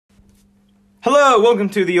Hello, welcome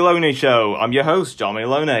to The Alone Show. I'm your host, Johnny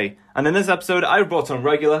Alone, and in this episode I brought on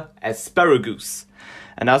regular Asparagus.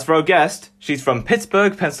 And as for our guest, she's from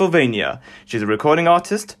Pittsburgh, Pennsylvania. She's a recording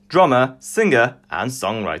artist, drummer, singer, and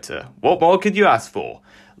songwriter. What more could you ask for?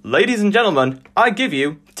 Ladies and gentlemen, I give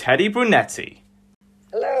you Teddy Brunetti.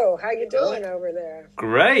 Hello, how you doing over there?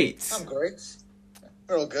 Great. I'm great.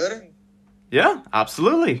 Real good. Yeah,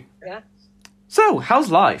 absolutely. Yeah? So,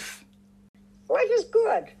 how's life? Life is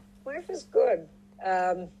good. Life is good.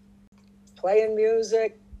 Playing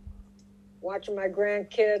music, watching my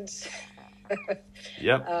grandkids.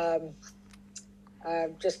 Yep.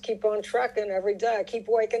 Just keep on trucking every day. I keep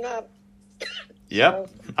waking up. Yep,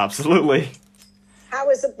 so, absolutely. How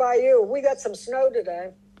is it by you? We got some snow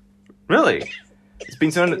today. Really? It's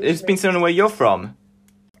been snowing where you're from.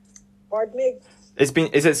 Pardon me? Is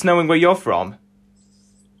it snowing where you're from?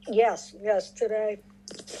 Yes, today.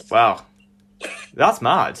 Wow. That's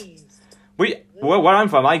mad. Where I'm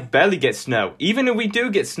from, I barely get snow. Even if we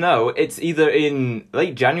do get snow, it's either in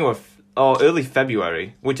late January or early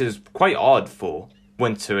February, which is quite odd for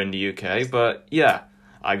winter in the UK. But yeah,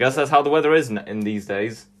 I guess that's how the weather is in these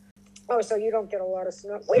days. Oh, so you don't get a lot of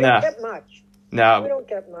snow? We don't get much. No. We don't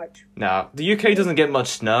get much. No, the UK doesn't get much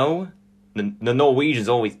snow. The Norwegians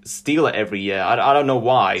always steal it every year. I don't know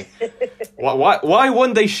why. Why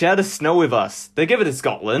wouldn't they share the snow with us? They give it to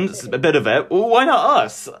Scotland, a bit of it. Well, why not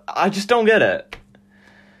us? I just don't get it.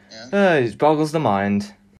 Yeah. It boggles the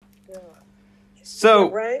mind. Yeah. So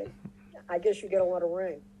rain? I guess you get a lot of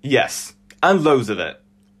rain. Yes, and loads of it.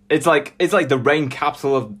 It's like the rain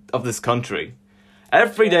capital of this country.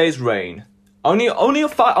 Every day is rain. Only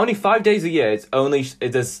 5 days a year.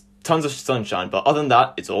 There's tons of sunshine, but other than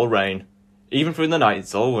that, it's all rain. Even through the night,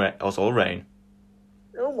 it's all rain.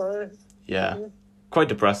 Oh my. Yeah, quite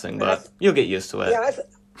depressing, but you'll get used to it. Yeah,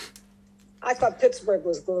 I thought Pittsburgh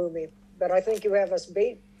was gloomy, but I think you have us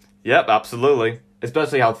beat. Yep, absolutely.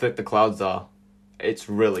 Especially how thick the clouds are. It's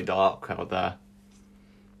really dark out there.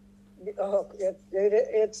 Oh,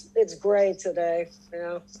 it's gray today.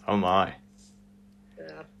 Yeah. Oh my.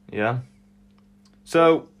 Yeah. Yeah.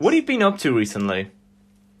 So, what have you been up to recently?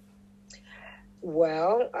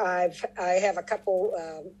 Well, I have a couple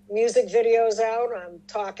music videos out. I'm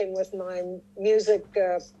talking with my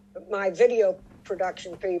video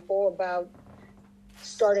production people about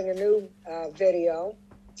starting a new video.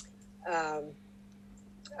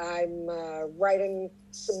 I'm writing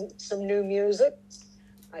some new music.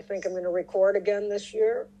 I think I'm going to record again this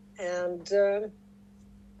year, and I'm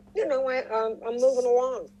moving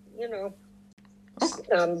along.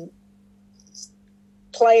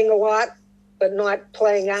 Playing a lot, but not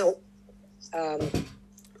playing out.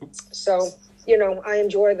 So, I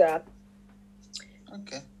enjoy that.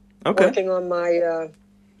 Okay. Working on my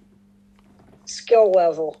skill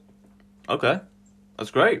level. Okay.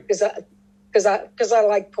 That's great. Because I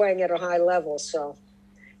like playing at a high level, so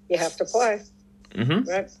you have to play. Mm-hmm.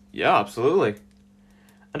 Right? Yeah, absolutely.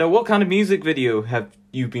 And what kind of music video have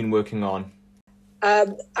you been working on? I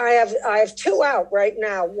have two out right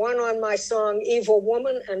now. One on my song "Evil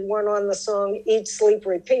Woman" and one on the song "Eat, Sleep,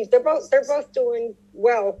 Repeat." They're both doing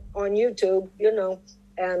well on YouTube,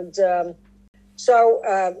 And so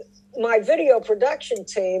my video production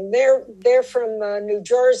team, they're from New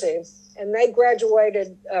Jersey, and they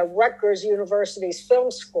graduated Rutgers University's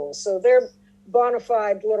film school. So they're bona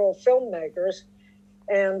fide little filmmakers,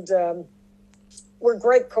 and we're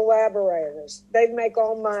great collaborators. They make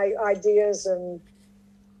all my ideas and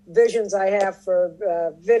visions I have for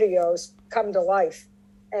videos come to life.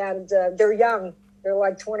 And they're young. They're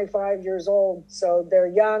like 25 years old. So they're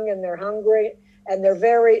young and they're hungry, and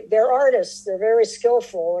they're artists. They're very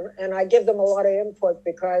skillful, and I give them a lot of input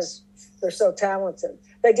because they're so talented.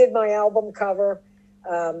 They did my album cover.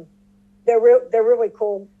 They're really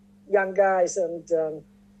cool young guys, and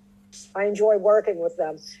I enjoy working with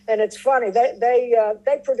them. And it's funny,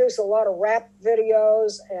 they produce a lot of rap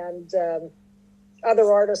videos and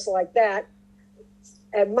other artists like that.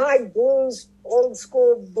 And my blues, old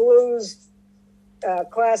school blues,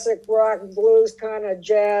 classic rock, blues, kind of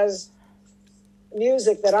jazz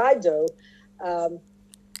music that I do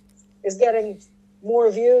is getting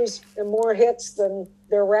more views and more hits than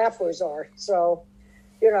their rappers are. So,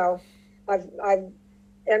 and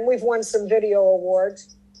we've won some video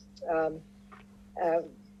awards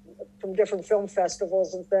from different film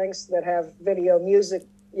festivals and things that have music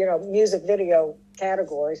video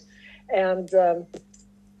categories. And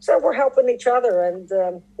so we're helping each other, and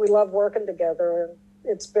we love working together. And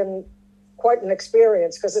it's been quite an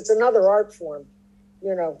experience because it's another art form,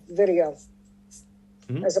 video,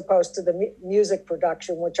 as opposed to the music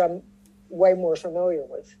production, which I'm way more familiar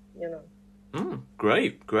with,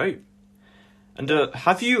 Great, great. And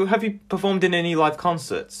have you performed in any live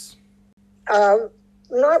concerts? Not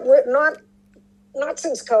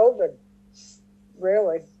since COVID,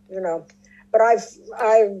 really. But I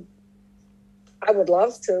would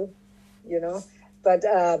love to, But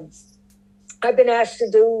I've been asked to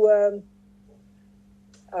do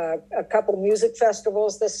a couple music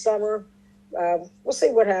festivals this summer. We'll see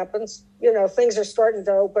what happens. Things are starting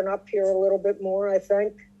to open up here a little bit more, I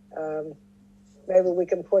think. Maybe we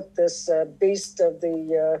can put this beast of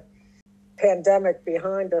the pandemic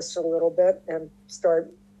behind us a little bit and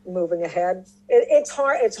start moving ahead. It's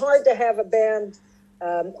hard to have a band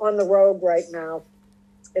on the road right now.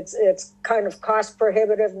 It's kind of cost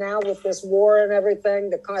prohibitive now with this war and everything,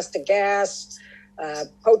 the cost of gas,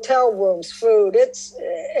 hotel rooms, food.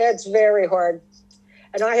 It's very hard.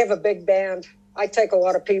 And I have a big band. I take a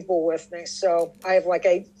lot of people with me. So I have like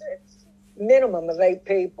minimum of 8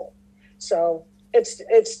 people. So it's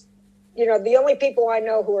the only people I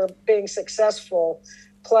know who are being successful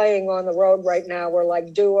playing on the road right now are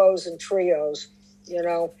like duos and trios,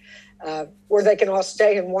 where they can all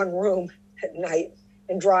stay in one room at night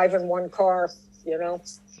and drive in one car,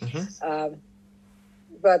 Mm-hmm.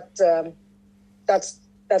 But that's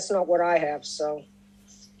not what I have. So,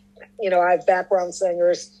 I have background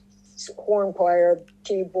singers, horn player,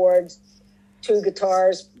 keyboards, 2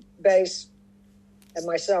 guitars, bass, and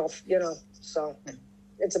myself, So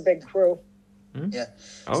it's a big crew. Mm-hmm. Yeah.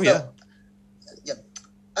 Oh, yeah.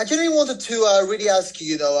 I generally wanted to really ask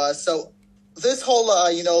you, so this whole,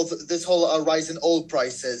 this whole rise in oil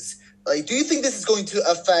prices, do you think this is going to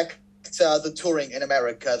affect the touring in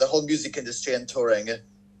America, the whole music industry and touring?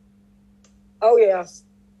 Oh, yeah.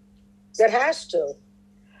 It has to.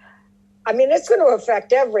 I mean, it's going to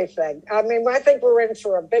affect everything. I mean, I think we're in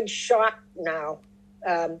for a big shock now,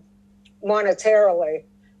 monetarily,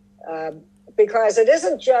 because it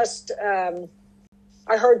isn't just, I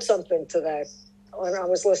heard something today when I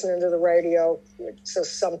was listening to the radio, it's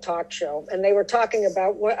some talk show, and they were talking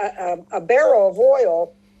about a barrel of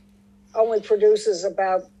oil only produces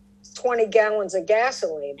about 20 gallons of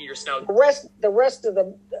gasoline. The rest of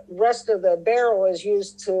the barrel is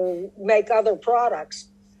used to make other products,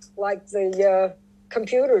 like the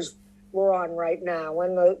computers we're on right now,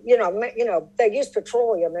 and they use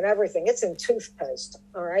petroleum and everything. It's in toothpaste,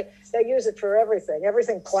 all right. They use it for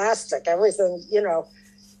everything plastic, everything.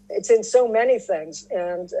 It's in so many things,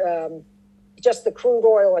 and just the crude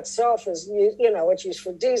oil itself is, it's used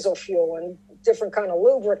for diesel fuel and different kind of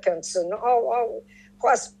lubricants and all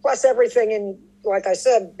plus everything in, like I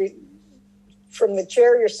said, from the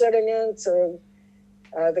chair you're sitting in to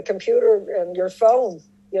the computer and your phone,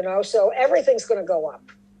 so everything's going to go up.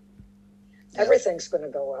 Yeah. Everything's going to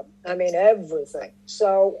go up. I mean, everything.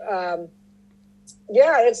 So,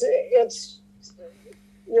 it's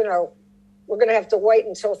we're going to have to wait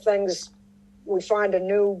until we find a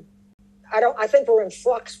new, I think we're in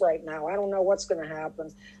flux right now. I don't know what's going to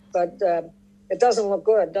happen, but it doesn't look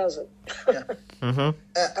good, does it? Yeah.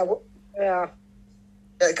 Mm-hmm. Yeah.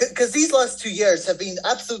 Because these last 2 years have been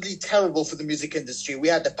absolutely terrible for the music industry. We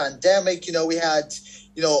had the pandemic, we had,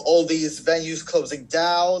 all these venues closing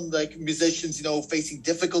down, like musicians, facing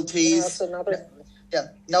difficulties. Yeah, that's another. Yeah.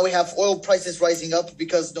 Now we have oil prices rising up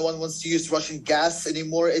because no one wants to use Russian gas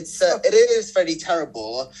anymore. It is fairly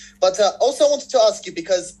terrible. But also I wanted to ask you,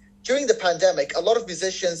 because during the pandemic, a lot of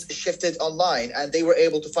musicians shifted online and they were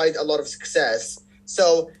able to find a lot of success.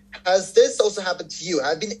 So has this also happened to you?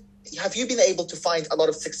 Have you been able to find a lot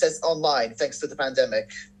of success online thanks to the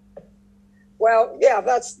pandemic? Well, yeah,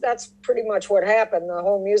 that's pretty much what happened. The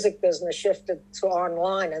whole music business shifted to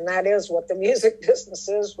online, and that is what the music business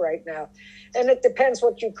is right now. And it depends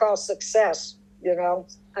what you call success,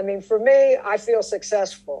 I mean, for me, I feel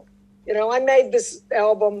successful. I made this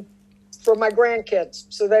album for my grandkids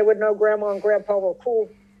so they would know Grandma and Grandpa were cool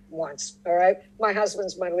once, all right? My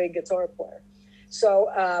husband's my lead guitar player.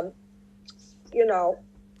 So,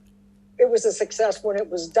 it was a success when it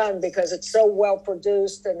was done because it's so well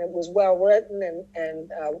produced and it was well written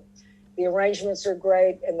and the arrangements are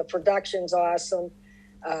great and the production's awesome.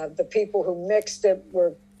 The people who mixed it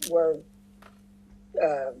were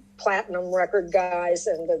platinum record guys,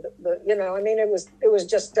 and it was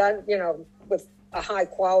just done, with a high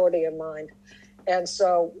quality in mind. And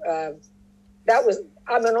so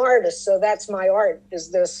I'm an artist, so that's my art,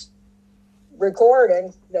 is this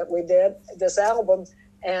recording that we did, this album.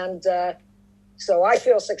 And so I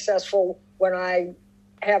feel successful when I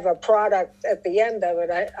have a product at the end of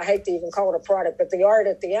it. I hate to even call it a product, but the art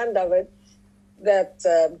at the end of it that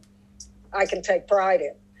I can take pride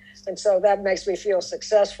in. And so that makes me feel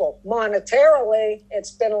successful. Monetarily,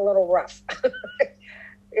 it's been a little rough.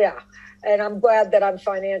 Yeah. And I'm glad that I'm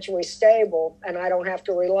financially stable and I don't have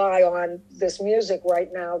to rely on this music right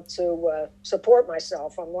now to support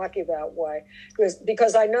myself. I'm lucky that way.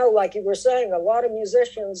 Because I know, like you were saying, a lot of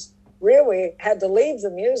musicians really had to leave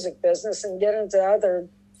the music business and get into other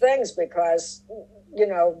things because, you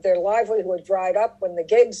know, their livelihood dried up when the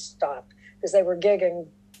gigs stopped because they were gigging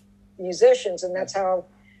musicians. And that's how,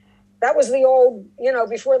 that was the old, you know,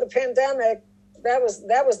 before the pandemic, that was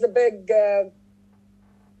the big,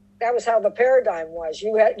 that was how the paradigm was.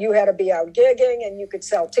 You had to be out gigging and you could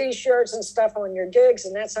sell T-shirts and stuff on your gigs.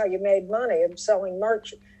 And that's how you made money, of selling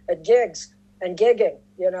merch at gigs and gigging,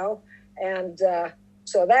 you know. And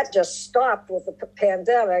so that just stopped with the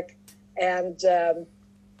pandemic and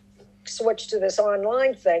switched to this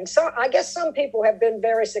online thing. So I guess some people have been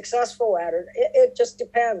very successful at it. It just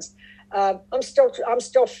depends. I'm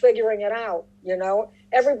still figuring it out, you know.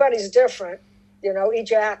 Everybody's different, you know,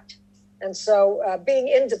 each act. And so being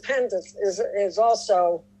independent is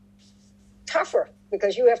also tougher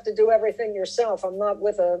because you have to do everything yourself. I'm not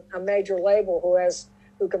with a major label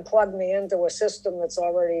who can plug me into a system that's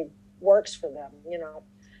already works for them, you know.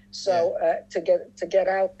 So to get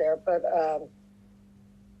out there, but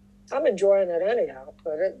I'm enjoying it anyhow.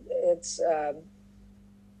 But it's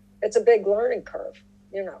a big learning curve,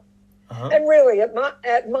 you know. Uh-huh. And really, at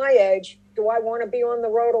my age, do I want to be on the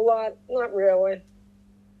road a lot? Not really.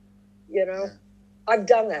 You know, I've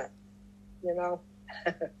done that, you know.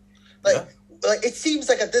 Like it seems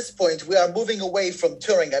like at this point we are moving away from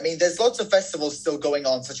touring. I mean, there's lots of festivals still going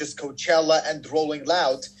on, such as Coachella and Rolling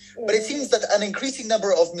Loud. But it seems that an increasing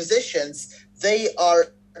number of musicians, they are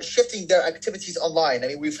shifting their activities online. I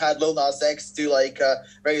mean, we've had Lil Nas X do like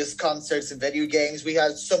various concerts and video games. We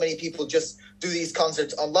had so many people just do these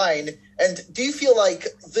concerts online. And do you feel like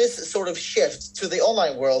this sort of shift to the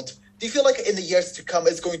online world, do you feel like in the years to come,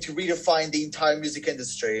 it's going to redefine the entire music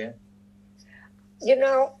industry? You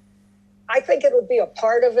know, I think it'll be a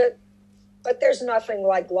part of it, but there's nothing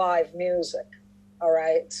like live music. All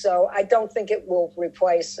right. So I don't think it will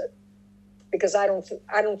replace it because I don't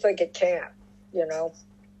think it can, you know,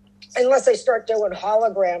 unless they start doing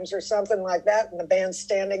holograms or something like that and the band's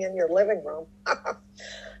standing in your living room.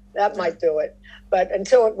 That might do it. But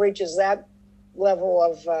until it reaches that level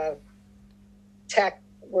of tech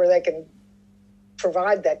where they can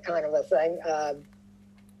provide that kind of a thing,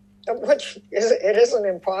 which it isn't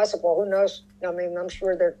impossible. Who knows? I mean, I'm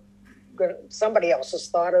sure somebody else has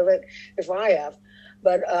thought of it if I have.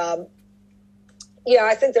 But yeah,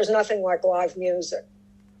 I think there's nothing like live music.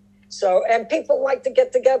 So, and people like to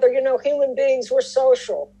get together, you know, human beings, we're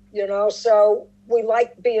social, you know, so we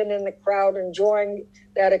like being in the crowd, enjoying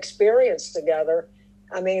that experience together.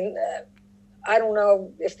 I mean, I don't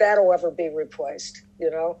know if that'll ever be replaced, you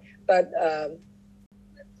know, but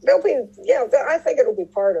there'll be, yeah, I think it'll be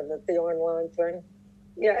part of it, the online thing.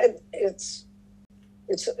 Yeah, it's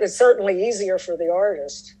certainly easier for the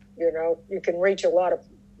artist, you know, you can reach a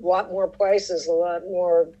lot more places, a lot.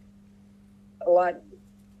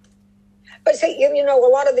 But see, you know, a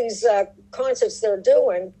lot of these concerts they're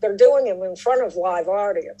doing them in front of live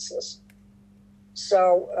audiences.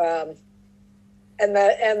 So, and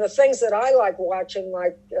the things that I like watching,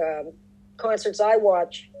 like concerts I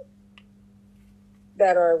watch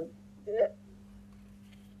that are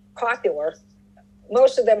popular,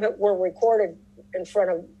 most of them were recorded in front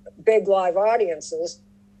of big live audiences.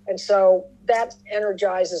 And so that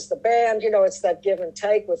energizes the band. You know, it's that give and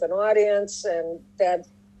take with an audience, and that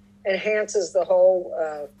enhances the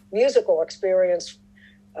whole musical experience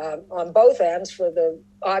on both ends for the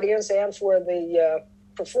audience and for the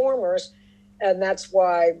performers. And that's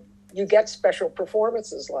why you get special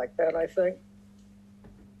performances like that, I think.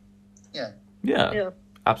 Yeah,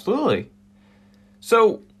 absolutely.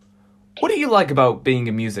 So what do you like about being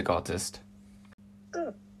a music artist?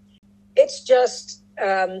 It's just,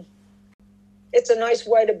 it's a nice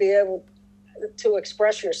way to be able to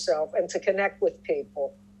express yourself and to connect with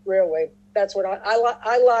people. Really, that's what I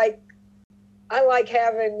like. I like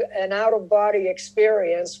having an out-of-body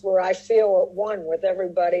experience where I feel at one with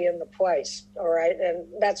everybody in the place. All right, and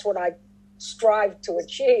that's what I strive to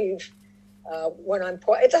achieve when I'm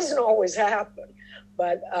playing. It doesn't always happen,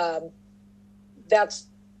 but that's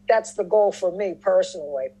the goal for me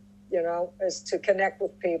personally. You know, is to connect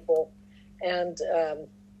with people, and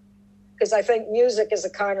because I think music is a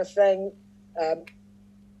kind of thing.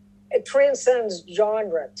 It transcends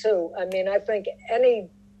genre too. I mean, I think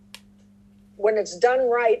when it's done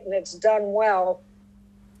right and it's done well,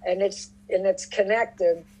 and it's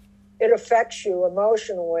connected, it affects you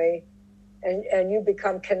emotionally and you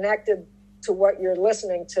become connected to what you're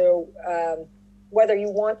listening to, whether you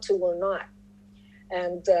want to or not.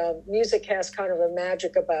 And music has kind of a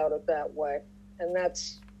magic about it that way, and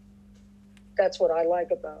that's what I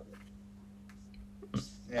like about it.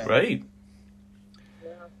 Yeah. Great.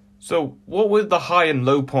 Yeah. So, what were the high and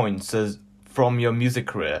low points from your music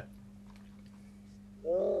career?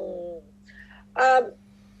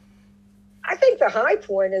 I think the high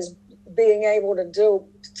point is being able to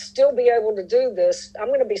still be able to do this. I'm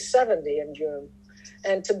going to be 70 in June.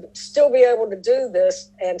 And to still be able to do this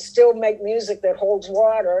and still make music that holds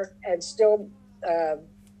water and still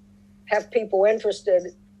have people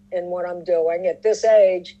interested in what I'm doing at this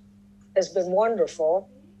age has been wonderful.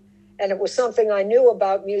 And it was something I knew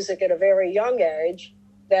about music at a very young age,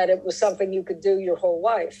 that it was something you could do your whole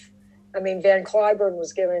life. I mean, Van Cliburn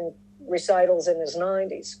was giving recitals in his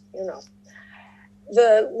 90s, you know.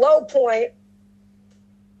 The low point,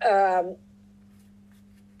 I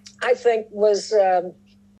think, was at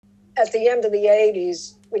the end of the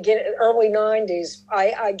 80s, early 90s,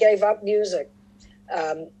 I gave up music.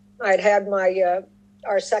 I'd had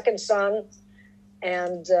our second son,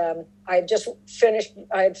 and I had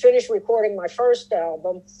finished recording my first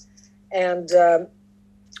album, and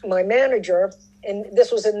my manager, and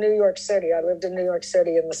this was in New York City. I lived in New York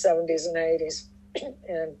City in the 70s and 80s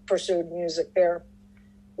and pursued music there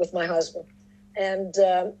with my husband. And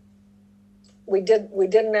we did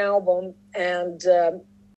an album, and the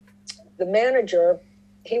manager,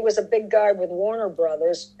 he was a big guy with Warner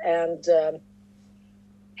Brothers, and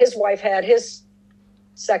his wife had their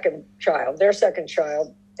second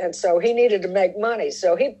child, and so he needed to make money.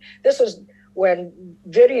 So this was when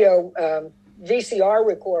video VCR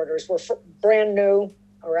recorders were brand new.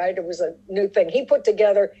 All right, it was a new thing. He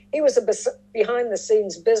was a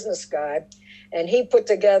behind-the-scenes business guy, and he put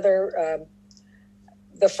together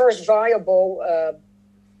the first viable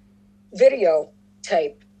video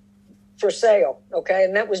tape for sale, okay?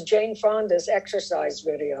 And that was Jane Fonda's exercise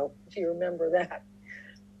video, if you remember that.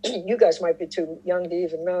 You guys might be too young to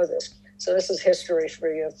even know this, so this is history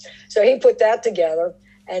for you. So he put that together,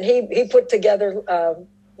 and he put together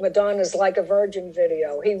Madonna's Like a Virgin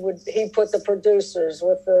video. He put the producers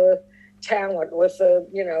with the talent, with the,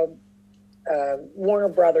 Warner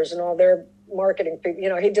Brothers and all their marketing people. You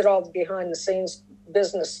know, he did all the behind-the-scenes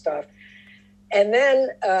business stuff. And then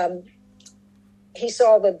he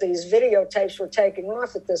saw that these videotapes were taking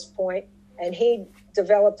off at this point, and he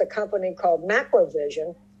developed a company called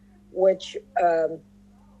Macrovision, which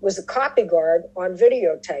was a copy guard on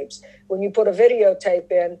videotapes. When you put a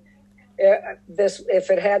videotape in, if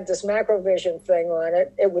it had this Macrovision thing on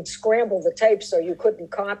it, it would scramble the tape so you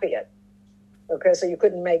couldn't copy it. Okay, so you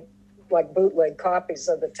couldn't make like bootleg copies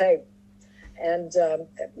of the tape, and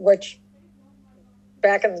which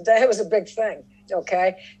back in the day was a big thing.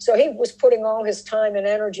 Okay, so he was putting all his time and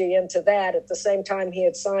energy into that at the same time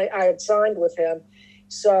I had signed with him.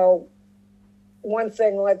 So one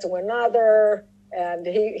thing led to another, and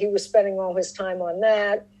he was spending all his time on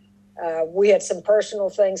that. We had some personal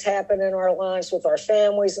things happen in our lives with our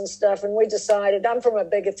families and stuff, and we decided, I'm from a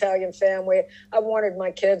big Italian family. I wanted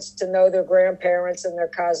my kids to know their grandparents and their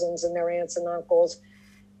cousins and their aunts and uncles.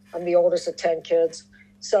 I'm the oldest of 10 kids.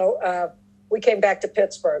 So we came back to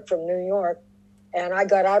Pittsburgh from New York, and I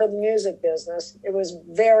got out of the music business. It was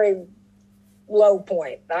very low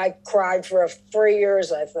point. I cried for 3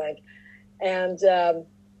 years, I think. And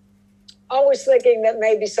always thinking that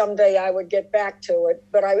maybe someday I would get back to it.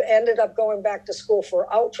 But I ended up going back to school for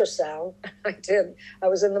ultrasound. I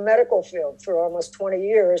was in the medical field for almost 20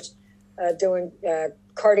 years doing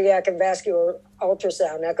cardiac and vascular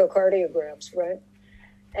ultrasound, echocardiograms, right?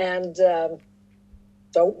 And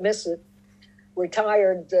don't miss it.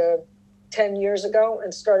 Retired 10 years ago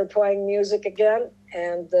and started playing music again.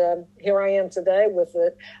 And here I am today with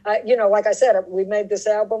it. Like I said, we made this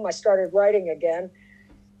album. I started writing again.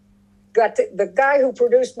 The guy who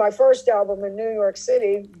produced my first album in New York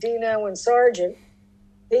City, Dean Allen Sargent,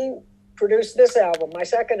 he produced this album, my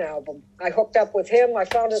second album. I hooked up with him. I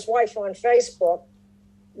found his wife on Facebook.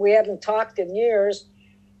 We hadn't talked in years.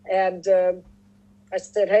 And I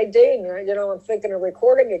said, hey, Dean, I'm thinking of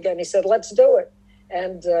recording again. He said, let's do it.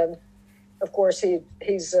 And of course, he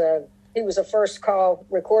was a first call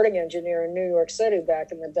recording engineer in New York City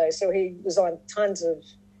back in the day. So he was on tons of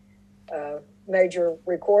major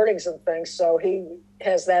recordings and things. So he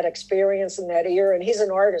has that experience and that ear, and he's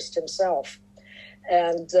an artist himself.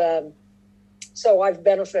 And so I've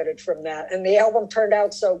benefited from that. And the album turned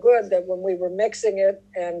out so good that when we were mixing it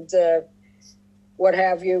and what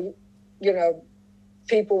have you,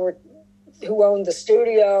 people who owned the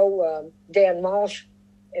studio, Dan Malsh,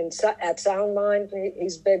 at Soundmind.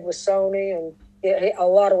 He's big with Sony, and a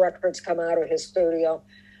lot of records come out of his studio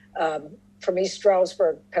from East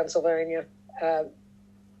Stroudsburg, Pennsylvania.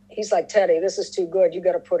 He's like, Teddy, this is too good. You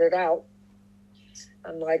got to put it out.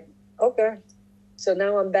 I'm like, okay. So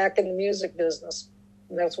now I'm back in the music business.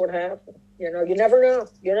 And that's what happened. You know, you never know.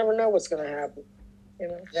 You never know what's going to happen. You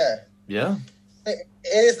know? Yeah. Yeah. It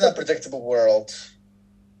is an unpredictable world.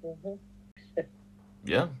 Mm-hmm.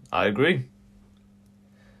 Yeah, I agree.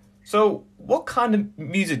 So, what kind of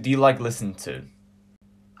music do you like listening to?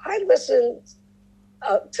 I listen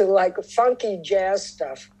to like funky jazz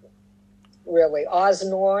stuff, really. Oz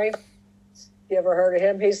Noy, you ever heard of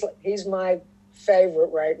him? He's my favorite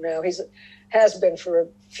right now. Has been for a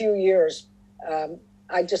few years.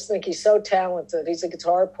 I just think he's so talented. He's a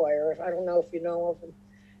guitar player. I don't know if you know of him.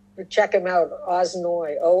 But check him out, Oz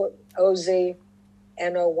Noy, Oznoy.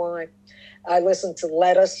 I listen to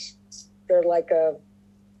Lettuce. They're like a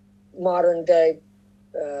modern day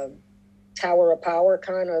Tower of Power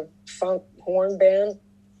kind of funk horn band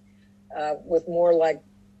with more like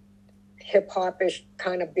hip hop-ish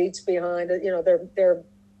kind of beats behind it. You know, they're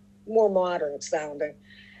more modern sounding.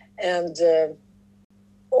 And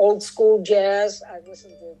old school jazz, I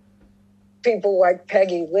listen to people like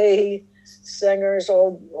Peggy Lee, singers,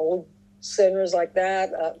 old singers like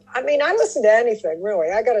that. I mean, I listen to anything,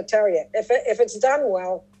 really. I got to tell you, if it's done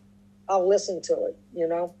well, I'll listen to it, you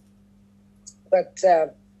know. But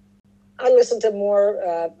I listen to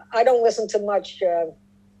more. I don't listen to much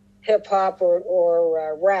hip hop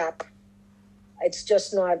or rap. It's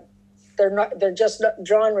just not. They're just not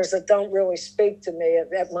genres that don't really speak to me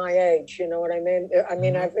at my age. You know what I mean? I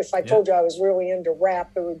mean, if I told you I was really into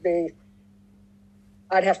rap, it would be.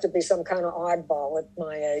 I'd have to be some kind of oddball at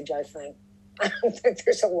my age, I think. I don't think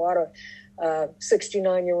there's a lot of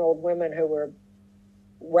 69-year-old women who are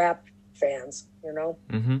rap fans, you know?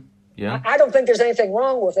 Mm-hmm. Yeah. I don't think there's anything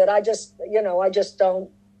wrong with it. I just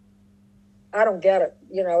don't get it.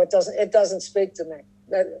 You know, it doesn't speak to me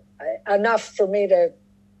enough for me to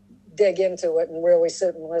dig into it and really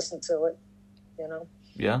sit and listen to it, you know?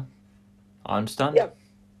 Yeah. I understand. Yeah.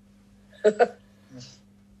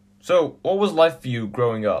 So, what was life for you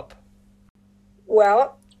growing up?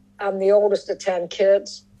 Well, I'm the oldest of 10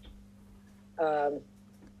 kids.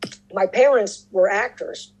 My parents were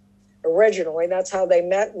actors originally. That's how they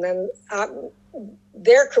met. And then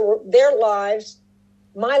their lives,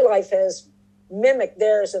 my life has mimicked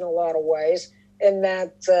theirs in a lot of ways, in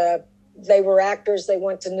that they were actors. They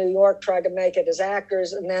went to New York, tried to make it as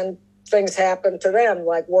actors, and then things happened to them,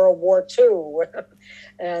 like World War II.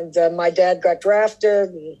 And my dad got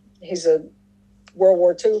drafted, and he's a World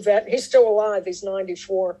War II vet. He's still alive. He's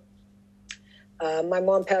 94. My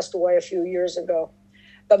mom passed away a few years ago.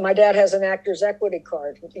 But my dad has an actor's equity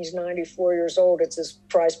card. He's 94 years old. It's his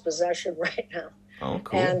prized possession right now. Oh,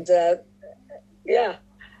 cool. And, yeah,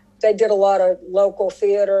 they did a lot of local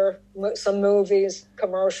theater, some movies,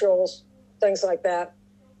 commercials, things like that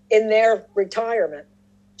in their retirement,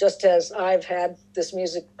 just as I've had this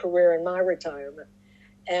music career in my retirement.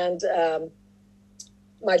 And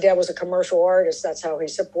my dad was a commercial artist. That's how he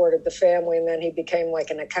supported the family. And then he became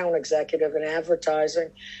like an account executive in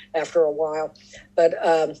advertising after a while. But,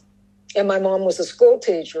 and my mom was a school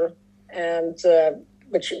teacher. And,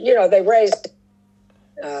 but, you know, they raised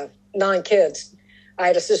 9 kids. I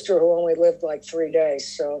had a sister who only lived like 3 days.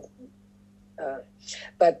 So,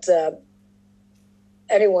 but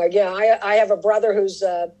anyway, yeah, I have a brother who's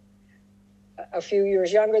a few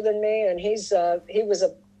years younger than me. And he was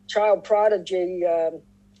a child prodigy,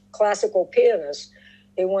 classical pianist.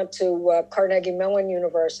 He went to Carnegie Mellon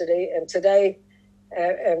University, and today,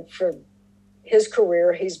 and for his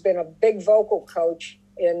career, he's been a big vocal coach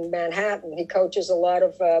in Manhattan. He coaches a lot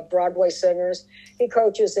of Broadway singers. He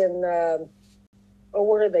coaches in,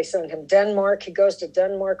 where did they send him? Denmark. He goes to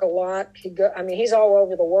Denmark a lot. He's all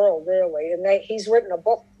over the world, really. And he's written a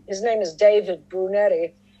book. His name is David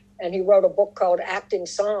Brunetti, and he wrote a book called Acting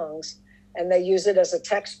Songs, and they use it as a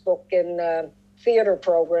textbook in theater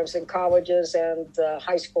programs in colleges and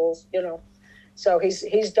high schools, you know. So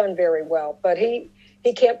he's done very well. But he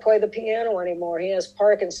can't play the piano anymore. He has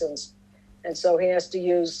Parkinson's. And so he has to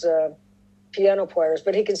use piano players,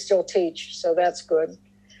 but he can still teach. So that's good.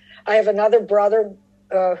 I have another brother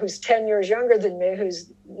who's 10 years younger than me,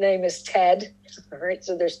 whose name is Ted. All right.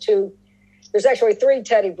 So there's actually 3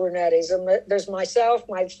 Teddy Brunettis. And there's myself,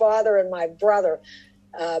 my father, and my brother.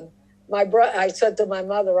 I said to my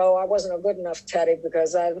mother, I wasn't a good enough Teddy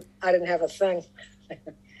because I didn't have a thing.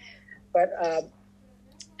 But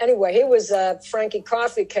anyway, he was Frankie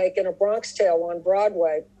Coffee Cake in A Bronx Tale on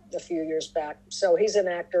Broadway a few years back. So he's an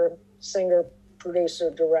actor, singer, producer,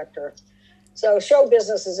 director. So show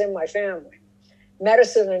business is in my family,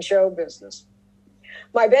 medicine and show business.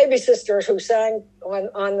 My baby sisters who sang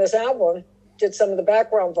on this album did some of the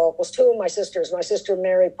background vocals. Two of my sisters, my sister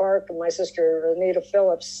Mary Park and my sister Anita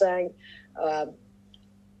Phillips, sang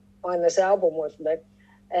on this album with me.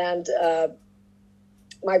 And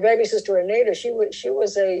my baby sister Anita, she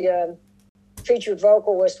was a featured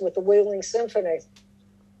vocalist with the Wheeling Symphony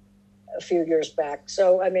a few years back.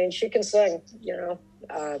 So, I mean, she can sing, you know.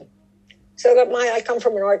 So that I come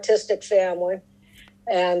from an artistic family.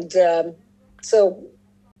 And so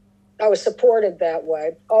I was supported that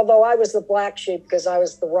way. Although I was the black sheep because I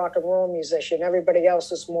was the rock and roll musician. Everybody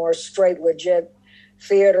else was more straight, legit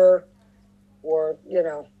theater or, you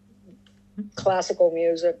know, classical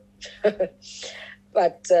music.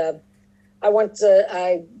 But I went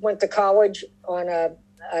to college I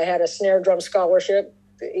had a snare drum scholarship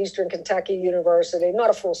to Eastern Kentucky University. Not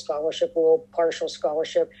a full scholarship, a little partial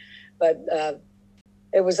scholarship, but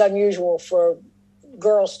it was unusual for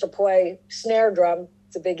girls to play snare drum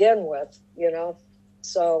to begin with, you know.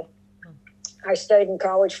 So I stayed in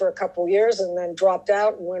college for a couple years and then dropped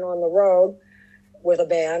out and went on the road with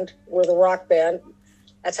a rock band.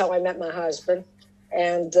 That's how I met my husband.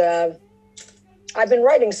 And I've been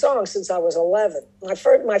writing songs since I was 11.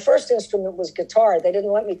 My first instrument was guitar. They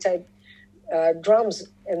didn't let me take drums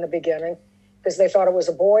in the beginning because they thought it was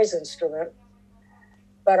a boy's instrument.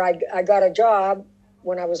 But I got a job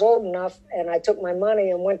when I was old enough, and I took my money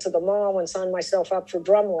and went to the mall and signed myself up for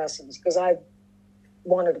drum lessons because I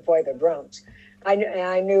wanted to play the drums. I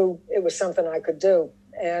knew it was something I could do.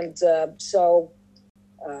 And so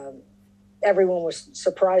everyone was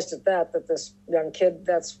surprised at that this young kid,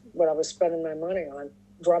 that's what I was spending my money on,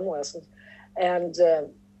 drum lessons. And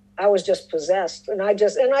I was just possessed. And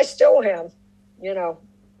I still am, you know.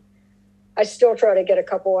 I still try to get a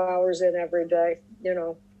couple hours in every day, you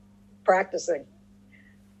know, practicing.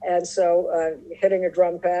 And so hitting a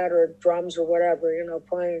drum pad or drums or whatever, you know,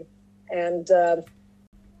 playing. And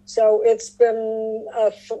so it's been,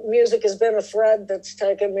 music has been a thread that's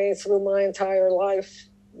taken me through my entire life.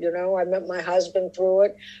 You know, I met my husband through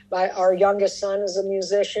it. Our youngest son is a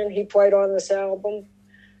musician. He played on this album.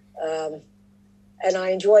 And I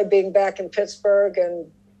enjoy being back in Pittsburgh and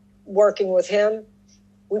working with him.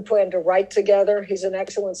 We plan to write together. He's an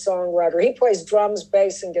excellent songwriter. He plays drums,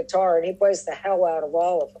 bass, and guitar, and he plays the hell out of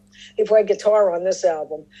all of them. He played guitar on this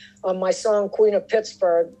album. On my song, Queen of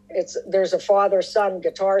Pittsburgh, there's a father-son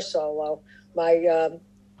guitar solo. My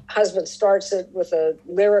husband starts it with a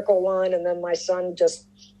lyrical line, and then my son just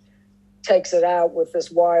takes it out with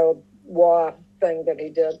this wild wah thing that he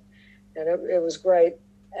did. And it was great.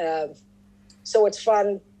 So it's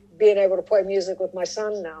fun being able to play music with my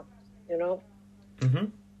son now, you know? Mm-hmm.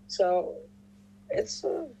 So it's,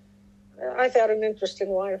 I've had an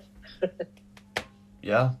interesting life.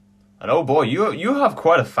 Yeah. And oh boy, you have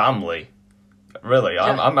quite a family. Really.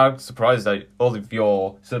 Yeah. I'm surprised that all of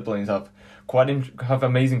your siblings have have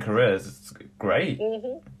amazing careers. It's great.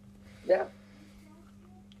 Mm-hmm. Yeah.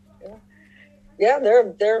 Yeah,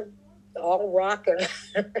 they're all rocking.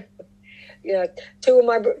 Yeah, two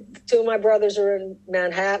of my brothers are in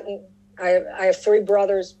Manhattan. I have 3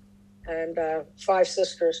 brothers and 5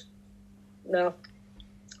 sisters. No,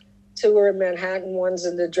 2 are in Manhattan. One's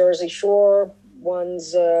in the Jersey Shore.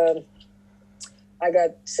 One's I got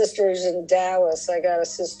sisters in Dallas. I got a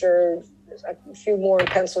few more in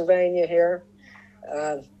Pennsylvania here.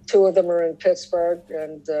 2 of them are in Pittsburgh,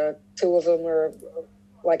 and 2 of them are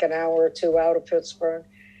like an hour or 2 out of Pittsburgh.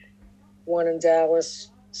 1 in Dallas.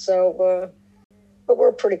 So, but we're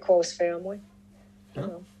a pretty close family. You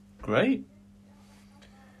know. Great.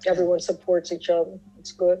 Everyone supports each other.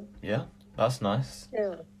 It's good. Yeah, that's nice.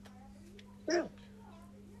 Yeah.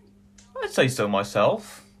 I'd say so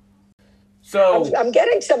myself. So I'm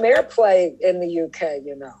getting some airplay in the UK,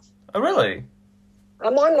 you know. Oh, really?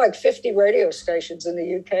 I'm on like 50 radio stations in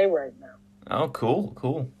the UK right now. Oh,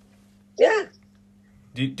 cool. Yeah.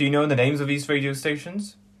 Do you know the names of these radio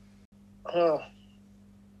stations? Oh.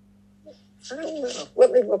 I don't know.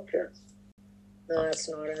 Let me look here. No, that's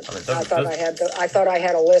not it. I thought I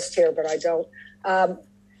had a list here, but I don't.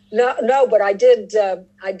 No, but I did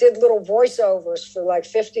little voiceovers for like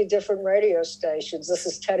 50 different radio stations. This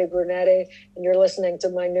is Teddy Brunetti, and you're listening to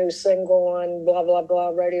my new single on blah blah blah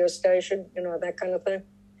radio station. You know, that kind of thing.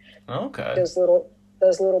 Okay. Those little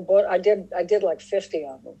I did like 50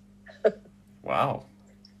 of them. Wow.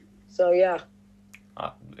 So yeah.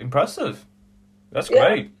 Impressive. That's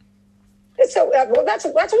great. Yeah. It's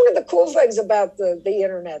that's one of the cool things about the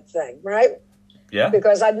internet thing, right? Yeah.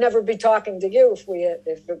 Because I'd never be talking to you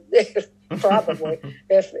if probably,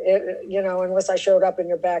 unless I showed up in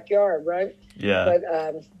your backyard, right? Yeah. But,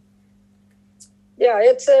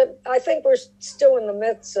 I think we're still in the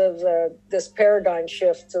midst of this paradigm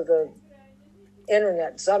shift to the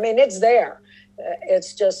internet. So, I mean, it's there.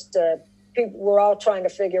 It's just we're all trying to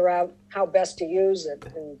figure out how best to use it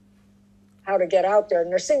and how to get out there.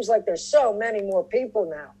 And there seems like there's so many more people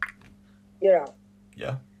now, Yeah.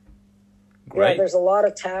 Great. Yeah, there's a lot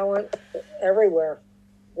of talent everywhere,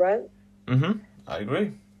 right? Mm-hmm. I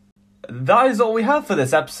agree. That is all we have for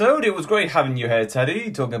this episode. It was great having you here,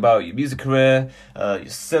 Teddy, talking about your music career, your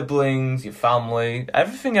siblings, your family,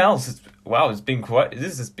 everything else. This has been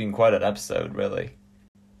quite an episode, really.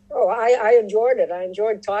 Oh, I enjoyed it. I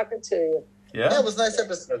enjoyed talking to you. Yeah, it was a nice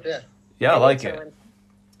episode, yeah. Yeah, I like it.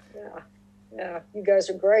 Yeah, you guys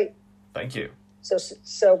are great. Thank you.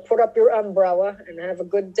 So put up your umbrella and have a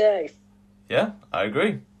good day. Yeah, I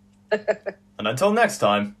agree. And until next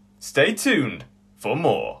time, stay tuned for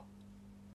more.